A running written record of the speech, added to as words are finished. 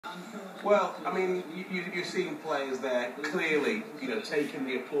Well, I mean, you're seeing players there clearly, taking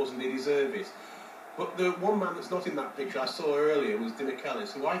the applause and they deserve it. But the one man that's not in that picture I saw earlier was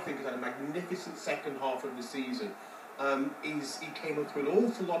Dimichelis, who I think has had a magnificent second half of the season. He came up through an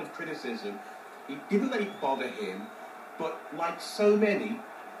awful lot of criticism. He didn't let it bother him, but like so many,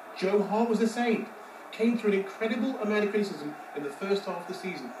 Joe Hart was the same. Came through an incredible amount of criticism in the first half of the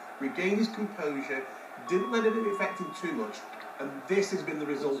season, regained his composure, didn't let it affect him too much, and this has been the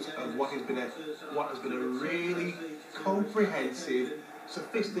result of what has been a really comprehensive,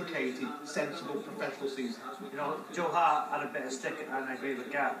 sophisticated, sensible, professional season. Joe Hart had a bit of stick, and I agree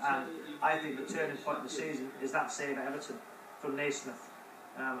with Gav. And I think the turning point of the season is that save at Everton from Naismith.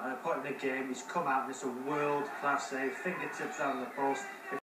 At a point in the game, he's come out and it's a world-class save, fingertips down the post.